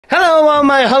Hello, all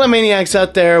my Holomaniacs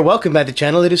out there. Welcome back to the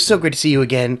channel. It is so great to see you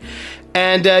again.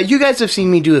 And you guys have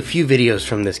seen me do a few videos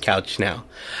from this couch now.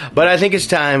 But I think it's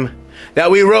time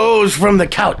that we rose from the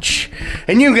couch.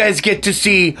 And you guys get to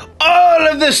see all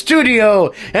of the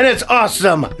studio and its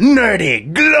awesome,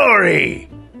 nerdy glory.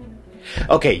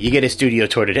 Okay, you get a studio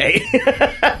tour today.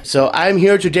 So I'm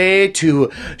here today to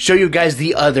show you guys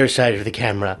the other side of the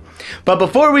camera. But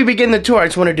before we begin the tour, I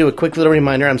just want to do a quick little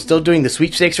reminder. I'm still doing the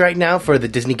sweepstakes right now for the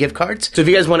Disney gift cards. So if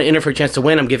you guys want to enter for a chance to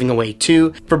win, I'm giving away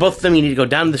 2. For both of them, you need to go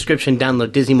down in the description,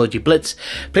 download Disney Emoji Blitz,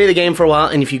 play the game for a while,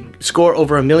 and if you score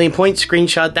over 1,000,000 points,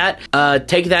 screenshot that,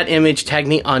 take that image, tag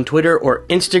me on Twitter or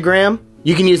Instagram.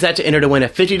 You can use that to enter to win a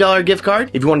 $50 gift card.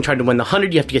 If you want to try to win the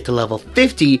 100, you have to get to level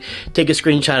 50. Take a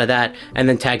screenshot of that and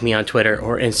then tag me on Twitter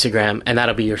or Instagram, and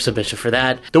that'll be your submission for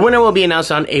that. The winner will be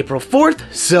announced on April 4th,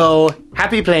 so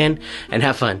happy playing and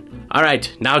have fun. All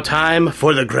right, now time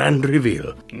for the grand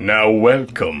reveal. Now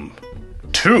welcome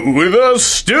to the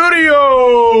studio!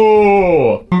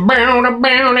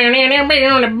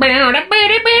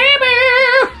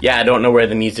 Yeah, I don't know where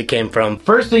the music came from.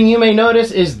 First thing you may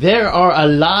notice is there are a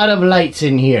lot of lights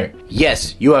in here.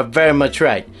 Yes, you are very much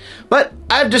right. But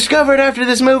I've discovered after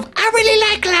this move, I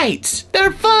really like lights.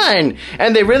 They're fun.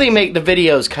 And they really make the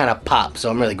videos kind of pop, so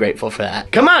I'm really grateful for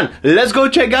that. Come on, let's go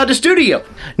check out the studio.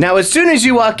 Now, as soon as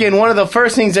you walk in, one of the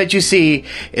first things that you see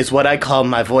is what I call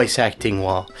my voice acting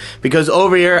wall. Because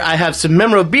over here, I have some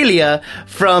memorabilia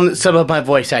from some of my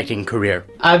voice acting career.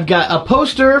 I've got a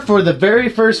poster for the very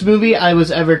first movie I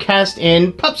was ever cast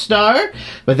in, Popstar.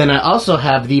 But then I also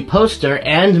have the poster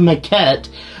and maquette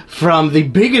from the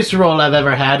biggest role I've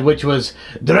ever had, which was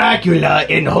Dracula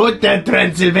in Hotel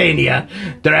Transylvania,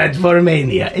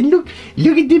 Transformania. And look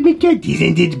at the maquette,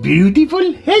 isn't it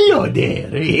beautiful? Hello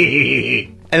there.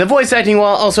 And the voice acting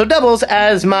wall also doubles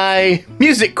as my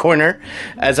music corner,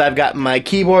 as I've got my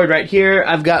keyboard right here,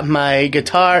 I've got my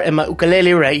guitar and my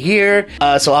ukulele right here,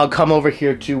 so I'll come over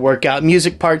here to work out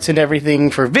music parts and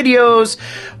everything for videos,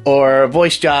 or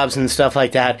voice jobs and stuff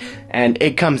like that, and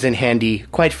it comes in handy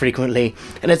quite frequently.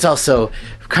 And it's also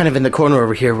kind of in the corner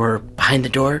over here, where behind the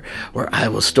door, where I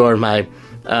will store my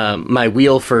my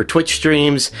wheel for Twitch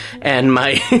streams and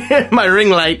my my ring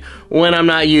light when I'm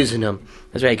not using them.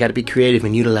 That's right, gotta be creative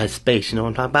and utilize space, you know what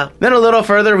I'm talking about? Then a little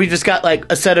further, we just got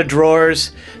like a set of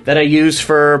drawers that I use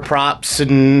for props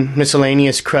and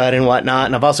miscellaneous crud and whatnot.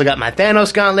 And I've also got my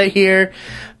Thanos gauntlet here,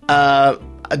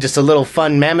 just a little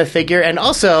fun mammoth figure, and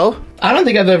also, I don't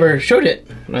think I've ever showed it.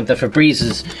 The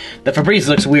Febreze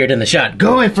looks weird in the shot.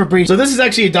 Go ahead, Febreze. So this is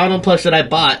actually a Donald plush that I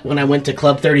bought when I went to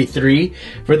Club 33.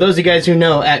 For those of you guys who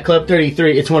know, at Club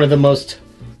 33, it's one of the most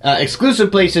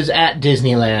exclusive places at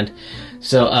Disneyland.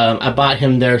 So I bought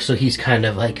him there, so he's kind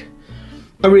of like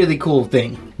a really cool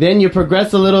thing. Then you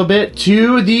progress a little bit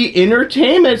to the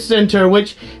entertainment center,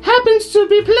 which happens to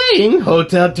be playing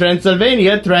Hotel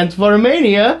Transylvania,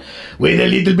 Transformania, with a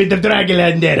little bit of Dracula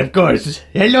in there, of course.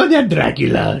 Hello there,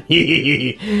 Dracula.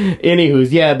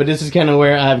 Anywho's, yeah, but this is kind of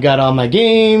where I've got all my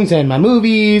games and my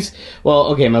movies. Well,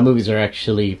 okay, my movies are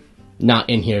actually not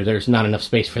in here. There's not enough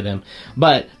space for them.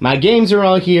 But my games are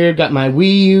all here. Got my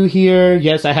Wii U here.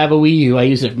 Yes, I have a Wii U. I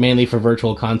use it mainly for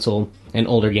Virtual Console and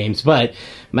older games. But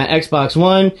my Xbox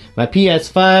One, my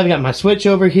PS5, got my Switch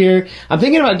over here. I'm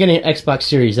thinking about getting an Xbox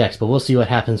Series X, but we'll see what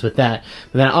happens with that.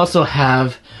 But then I also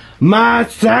have my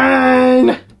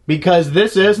sign, because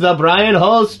this is the Brian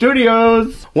Hall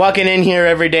Studios. Walking in here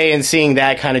every day and seeing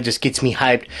that kind of just gets me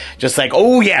hyped. Just like,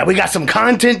 oh yeah, we got some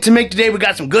content to make today. We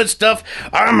got some good stuff.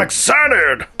 I'm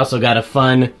excited. Also got a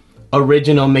fun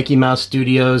original Mickey Mouse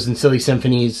Studios and Silly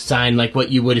Symphonies sign, like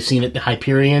what you would have seen at the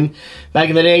Hyperion back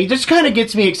in the day. It just kind of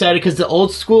gets me excited because the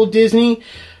old school Disney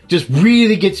just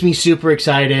really gets me super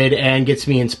excited and gets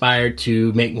me inspired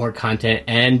to make more content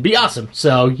and be awesome.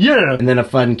 So yeah. And then a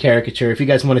fun caricature. If you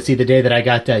guys want to see the day that I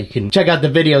got that, you can check out the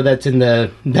video that's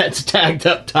tagged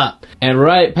up top. And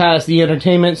right past the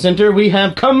entertainment center, we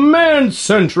have Command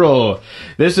Central.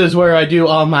 This is where I do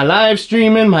all my live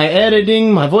streaming, my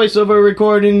editing, my voiceover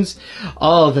recordings,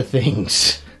 all the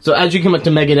things. So as you come up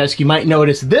to Mega Desk, you might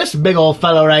notice this big old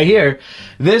fellow right here.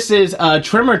 This is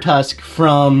Tremor Tusk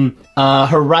from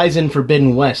Horizon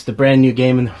Forbidden West, the brand new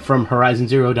game from Horizon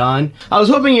Zero Dawn. I was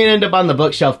hoping it'd end up on the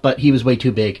bookshelf, but he was way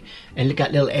too big. And look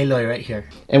at little Aloy right here.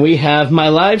 And we have my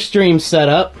live stream set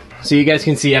up. So you guys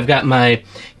can see I've got my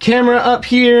camera up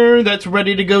here that's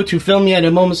ready to go to film me at a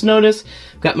moment's notice.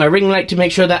 Got my ring light to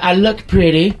make sure that I look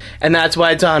pretty. And that's why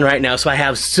it's on right now, so I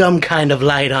have some kind of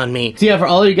light on me. So yeah, for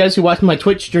all of you guys who watch my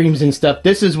Twitch streams and stuff,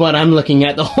 this is what I'm looking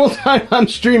at the whole time I'm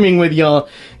streaming with y'all.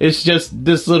 It's just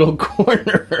this little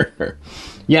corner.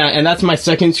 Yeah, and that's my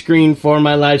second screen for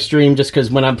my live stream, just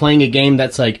because when I'm playing a game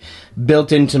that's like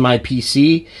built into my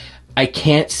PC, I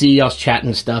can't see y'all's chat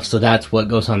and stuff, so that's what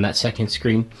goes on that second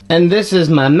screen. And this is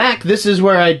my Mac. This is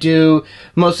where I do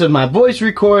most of my voice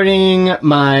recording,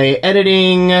 my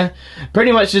editing.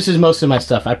 Pretty much this is most of my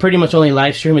stuff. I pretty much only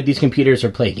live stream with these computers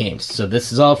or play games. So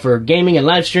this is all for gaming and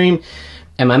live stream,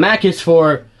 and my Mac is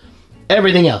for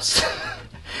everything else.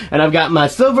 And I've got my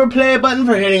silver play button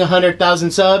for hitting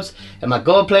 100,000 subs, and my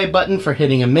gold play button for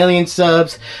hitting 1,000,000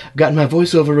 subs. I've got my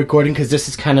voiceover recording because this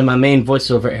is kind of my main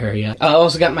voiceover area. I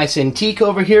also got my Cintiq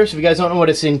over here, so if you guys don't know what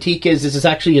a Cintiq is, this is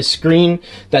actually a screen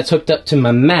that's hooked up to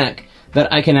my Mac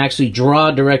that I can actually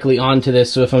draw directly onto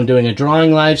this. So if I'm doing a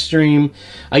drawing live stream,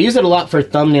 I use it a lot for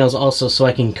thumbnails also, so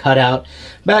I can cut out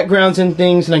backgrounds and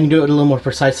things, and I can do it a little more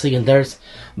precisely. And there's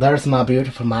my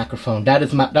beautiful microphone.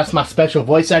 That's my special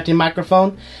voice acting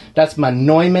microphone. That's my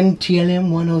Neumann TLM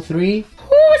 103.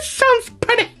 Oh, it sounds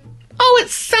pretty. Oh, it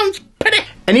sounds pretty.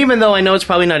 And even though I know it's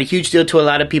probably not a huge deal to a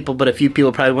lot of people, but a few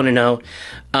people probably want to know,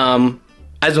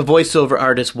 as a voiceover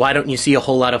artist, why don't you see a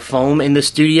whole lot of foam in the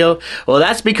studio? Well,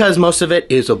 that's because most of it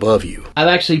is above you. I've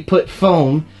actually put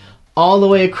foam all the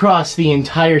way across the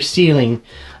entire ceiling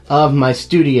of my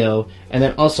studio, and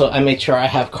then also I make sure I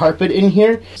have carpet in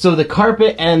here. So the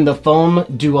carpet and the foam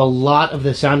do a lot of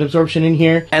the sound absorption in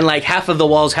here, and like half of the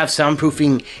walls have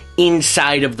soundproofing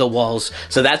inside of the walls,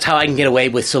 so that's how I can get away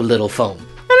with so little foam.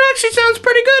 It actually sounds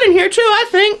pretty good in here too, I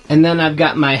think. And then I've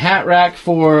got my hat rack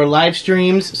for live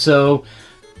streams, so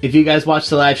if you guys watch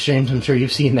the live streams, I'm sure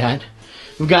you've seen that.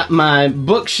 We've got my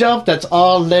bookshelf that's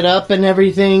all lit up and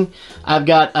everything. I've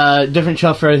got a different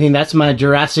shelf for everything. That's my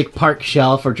Jurassic Park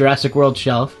shelf, or Jurassic World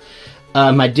shelf.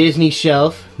 My Disney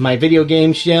shelf, my video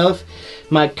game shelf,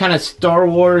 my kind of Star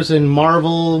Wars and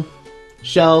Marvel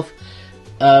shelf,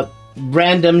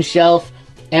 random shelf,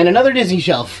 and another Disney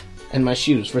shelf. And my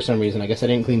shoes, for some reason. I guess I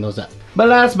didn't clean those up. But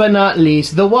last but not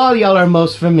least, the wall y'all are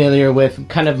most familiar with,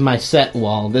 kind of my set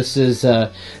wall. This is the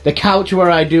couch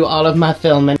where I do all of my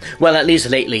filming. Well, at least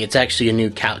lately, it's actually a new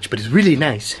couch, but it's really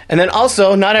nice. And then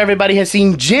also, not everybody has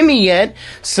seen Jimmy yet,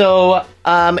 so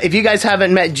if you guys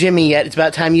haven't met Jimmy yet, it's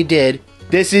about time you did.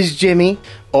 This is Jimmy,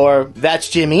 or that's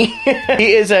Jimmy.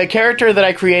 He is a character that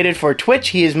I created for Twitch.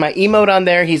 He is my emote on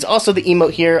there. He's also the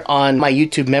emote here on my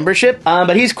YouTube membership.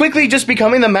 But he's quickly just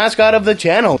becoming the mascot of the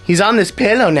channel. He's on this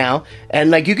pillow now, and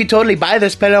like you could totally buy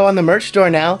this pillow on the merch store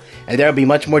now, and there'll be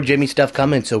much more Jimmy stuff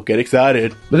coming, so get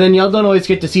excited. But then y'all don't always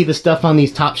get to see the stuff on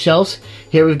these top shelves.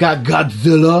 Here we've got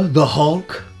Godzilla, the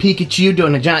Hulk, Pikachu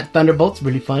doing a giant thunderbolt,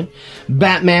 really fun.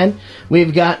 Batman.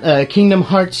 We've got Kingdom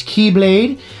Hearts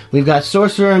Keyblade. We've got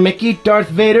Sorcerer Mickey, Darth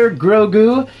Vader,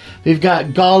 Grogu. We've got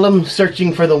Gollum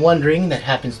searching for the One Ring that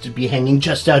happens to be hanging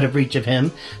just out of reach of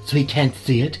him, so he can't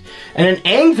see it. And an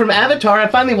Aang from Avatar. I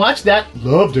finally watched that.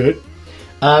 Loved it.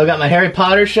 We got my Harry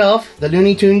Potter shelf, the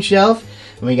Looney Tunes shelf,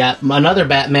 and we got another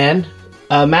Batman,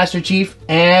 Master Chief,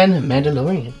 and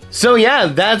Mandalorian. So yeah,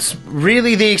 that's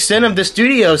really the extent of the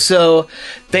studio, so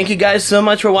thank you guys so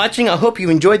much for watching. I hope you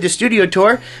enjoyed the studio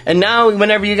tour, and now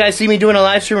whenever you guys see me doing a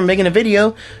live stream or making a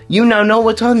video, you now know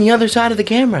what's on the other side of the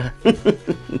camera.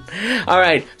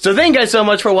 Alright, so thank you guys so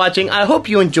much for watching. I hope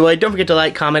you enjoyed. Don't forget to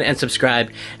like, comment, and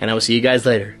subscribe, and I will see you guys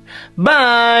later.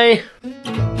 Bye!